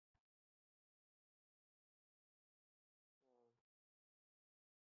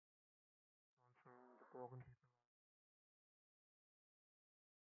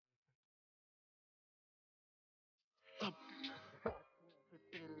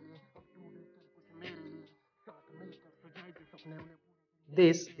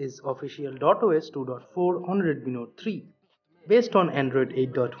This is official DotOS 2.4 on Redmi Note 3, based on Android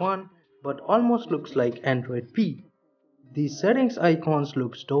 8.1 but almost looks like Android P. These settings icons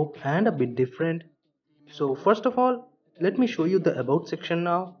looks dope and a bit different. So first of all, let me show you the about section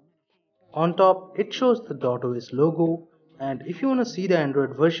now. On top it shows the DotOS logo, and if you wanna see the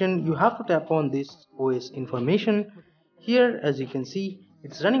Android version you have to tap on this OS information. Here as you can see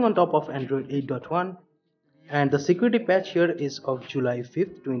it's running on top of Android 8.1. And the security patch here is of July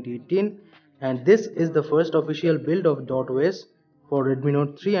 5th 2018, and this is the first official build of DotOS for Redmi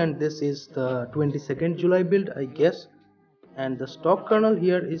Note 3, and this is the 22nd July build I guess. And the stock kernel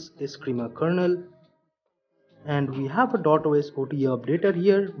here is Screamer kernel, and we have a DotOS OTA updater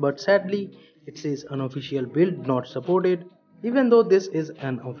here, but sadly it says unofficial build not supported. Even though this is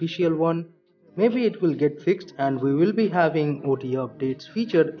an official one, maybe it will get fixed and we will be having OTA updates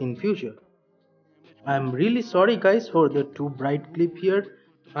feature in future. I'm really sorry guys for the too bright clip here.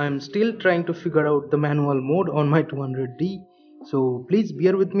 I'm still trying to figure out the manual mode on my 200D, so please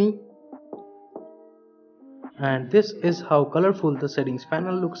bear with me. And this is how colorful the settings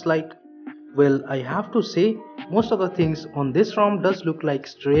panel looks like. Well, I have to say most of the things on this ROM does look like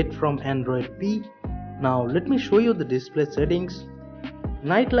straight from Android P. Now let me show you the display settings.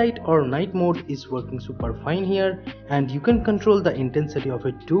 Night light or night mode is working super fine here, and you can control the intensity of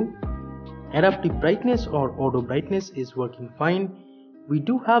it too. Adaptive brightness or auto brightness is working fine. We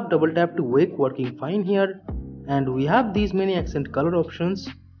do have double tap to wake working fine here, and we have these many accent color options,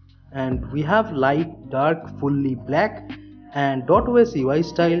 and we have light, dark, fully black, and DotOS UI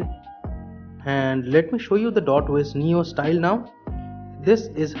style. And let me show you the DotOS Neo style now. This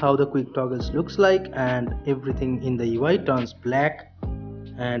is how the quick toggles looks like, and everything in the UI turns black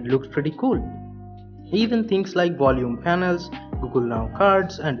and looks pretty cool. Even things like volume panels, Google Now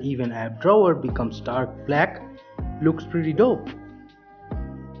cards, and even app drawer becomes dark black. Looks pretty dope.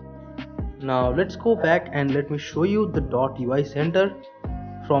 Now let's go back and let me show you the .UI center.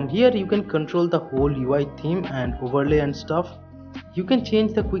 From here you can control the whole UI theme and overlay and stuff. You can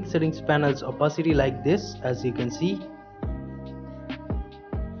change the quick settings panel's opacity like this, as you can see.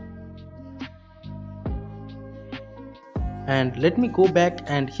 And let me go back,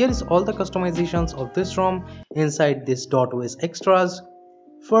 and here is all the customizations of this ROM inside this DotOS extras.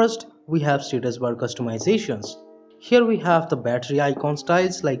 First we have status bar customizations. Here we have the battery icon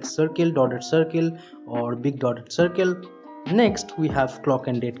styles like circle, dotted circle or big dotted circle. Next we have clock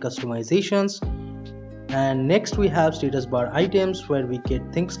and date customizations, and next we have status bar items where we get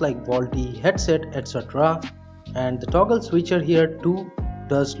things like Volti, headset, etc. And the toggle switcher here too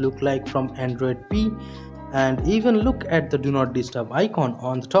does look like from Android P. And even look at the do not disturb icon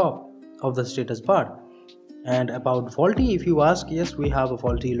on the top of the status bar. And about Volti, if you ask, yes, we have a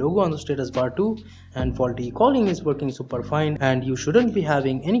Volti logo on the status bar too, and Volti calling is working super fine, and you shouldn't be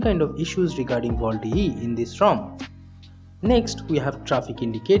having any kind of issues regarding Volti in this ROM. Next we have traffic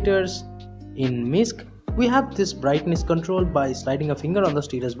indicators. In Misc we have this brightness control by sliding a finger on the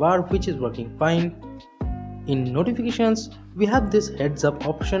status bar, which is working fine. In notifications we have this heads up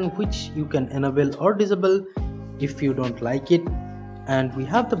option which you can enable or disable if you don't like it, and we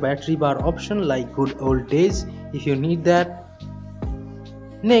have the battery bar option like good old days if you need that.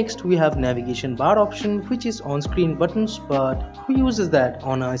 Next we have navigation bar option, which is on screen buttons, but who uses that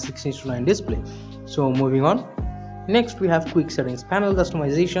on a 16:9 display? So moving on. Next we have quick settings panel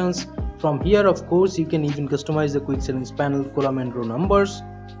customizations. From here of course you can even customize the quick settings panel column and row numbers.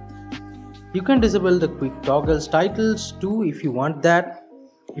 You can disable the quick toggles titles too if you want that,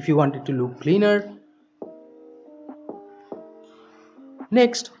 if you want it to look cleaner.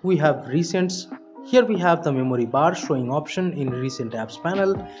 Next we have recents. Here we have the memory bar showing option in recent apps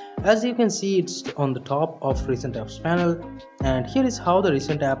panel. As you can see it's on the top of recent apps panel, and here is how the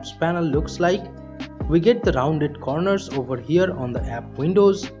recent apps panel looks like. We get the rounded corners over here on the app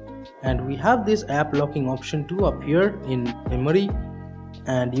windows, and we have this app locking option to appear in memory.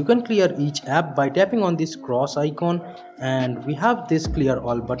 And you can clear each app by tapping on this cross icon, and we have this clear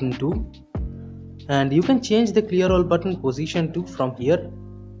all button too, and you can change the clear all button position too from here.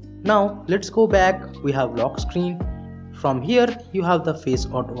 Now let's go back. We have lock screen. From here you have the face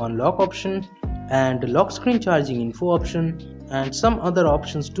auto unlock option and lock screen charging info option, and some other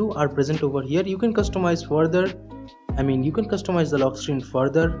options too are present over here. You can customize further, you can customize the lock screen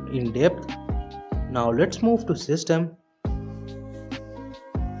further in depth. Now let's move to system.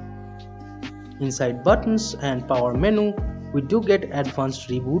 Inside buttons and power menu we do get advanced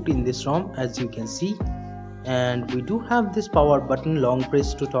reboot in this ROM, as you can see. And we do have this power button, long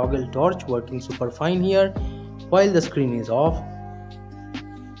press to toggle torch, working super fine here while the screen is off.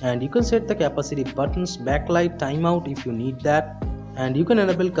 And you can set the capacitive buttons, backlight, timeout if you need that. And you can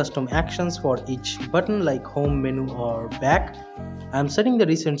enable custom actions for each button like home, menu or back. I'm setting the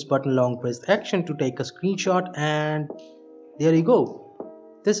recents button long press action to take a screenshot, and there you go.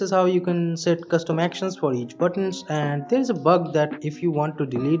 This is how you can set custom actions for each buttons. And there is a bug that if you want to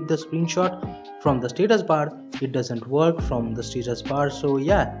delete the screenshot from the status bar, it doesn't work from the status bar. So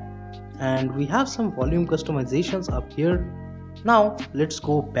yeah, and we have some volume customizations up here. Now let's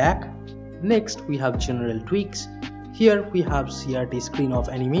go back. Next we have general tweaks. Here we have CRT screen off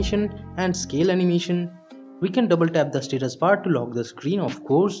animation and scale animation. We can double tap the status bar to lock the screen, of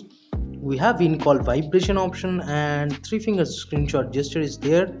course. We have in-call vibration option, and 3-finger screenshot gesture is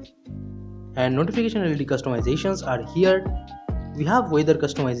there. And notification LED customizations are here. We have weather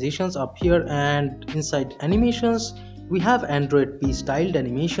customizations up here, and inside animations we have Android P styled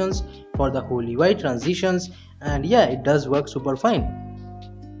animations for the whole UI transitions, and yeah, it does work super fine.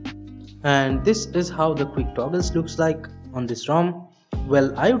 And this is how the quick toggles looks like on this ROM.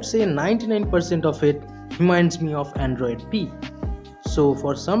 Well, I would say 99% of it reminds me of Android P. So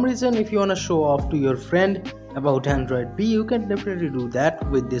for some reason, if you wanna show off to your friend about Android P, you can definitely do that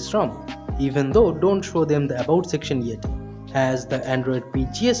with this ROM. Even though don't show them the about section yet, as the Android P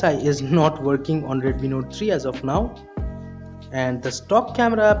GSI is not working on Redmi Note 3 as of now. And the stock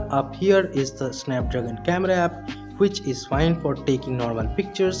camera app up here is the Snapdragon camera app, which is fine for taking normal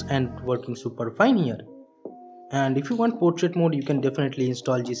pictures and working super fine here. And if you want portrait mode, you can definitely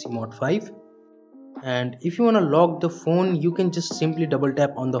install GC Mod 5. And if you want to lock the phone, you can just simply double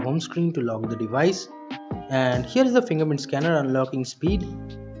tap on the home screen to lock the device. And here is the fingerprint scanner unlocking speed.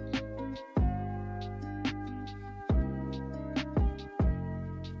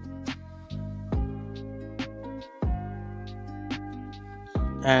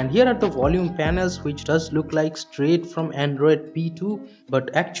 And here are the volume panels, which does look like straight from Android P2, but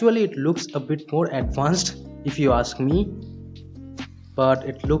actually it looks a bit more advanced if you ask me, but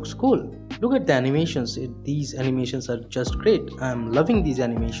it looks cool. Look at the animations. These animations are just great. I'm loving these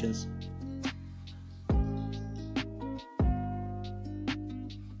animations.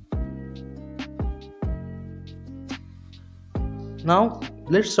 Now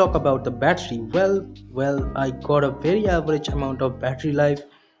let's talk about the battery. Well, I got a very average amount of battery life,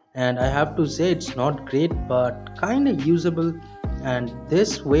 and I have to say it's not great but kinda usable. And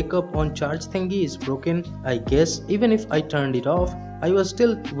this wake up on charge thingy is broken. I guess even if I turned it off, I was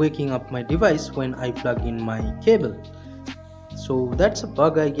still waking up my device when I plug in my cable. So that's a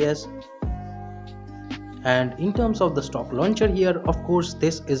bug, I guess. And in terms of the stock launcher here, of course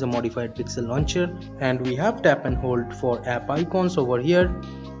this is a modified pixel launcher, and we have tap and hold for app icons over here.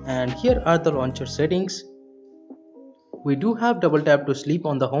 And here are the launcher settings. We do have double tap to sleep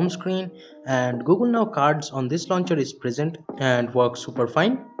on the home screen, and Google Now cards on this launcher is present and works super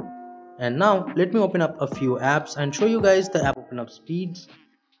fine. And now let me open up a few apps and show you guys the app open up speeds.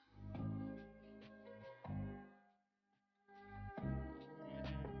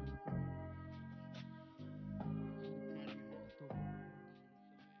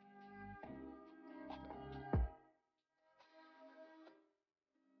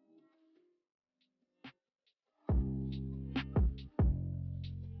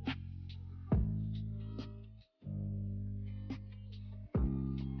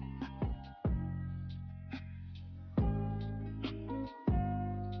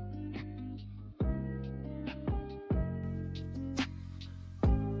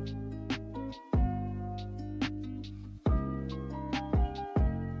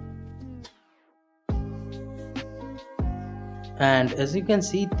 And as you can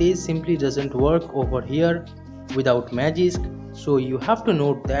see, Tej simply doesn't work over here without Magisk, so you have to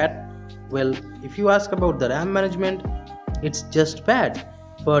note that. Well, if you ask about the RAM management, it's just bad,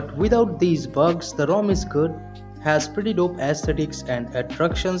 but without these bugs the ROM is good, has pretty dope aesthetics and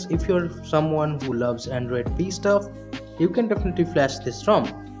attractions. If you're someone who loves Android P stuff, you can definitely flash this ROM.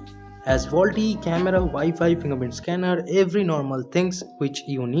 Has faulty camera, Wi-Fi, fingerprint scanner, every normal things which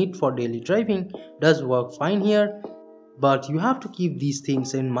you need for daily driving does work fine here. But you have to keep these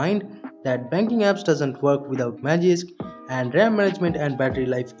things in mind, that banking apps doesn't work without Magisk, and RAM management and battery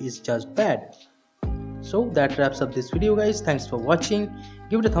life is just bad. So that wraps up this video guys. Thanks for watching.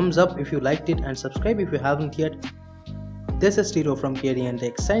 Give it a thumbs up if you liked it and subscribe if you haven't yet. This is Tito from KDN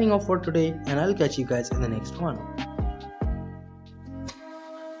Tech signing off for today, and I'll catch you guys in the next one.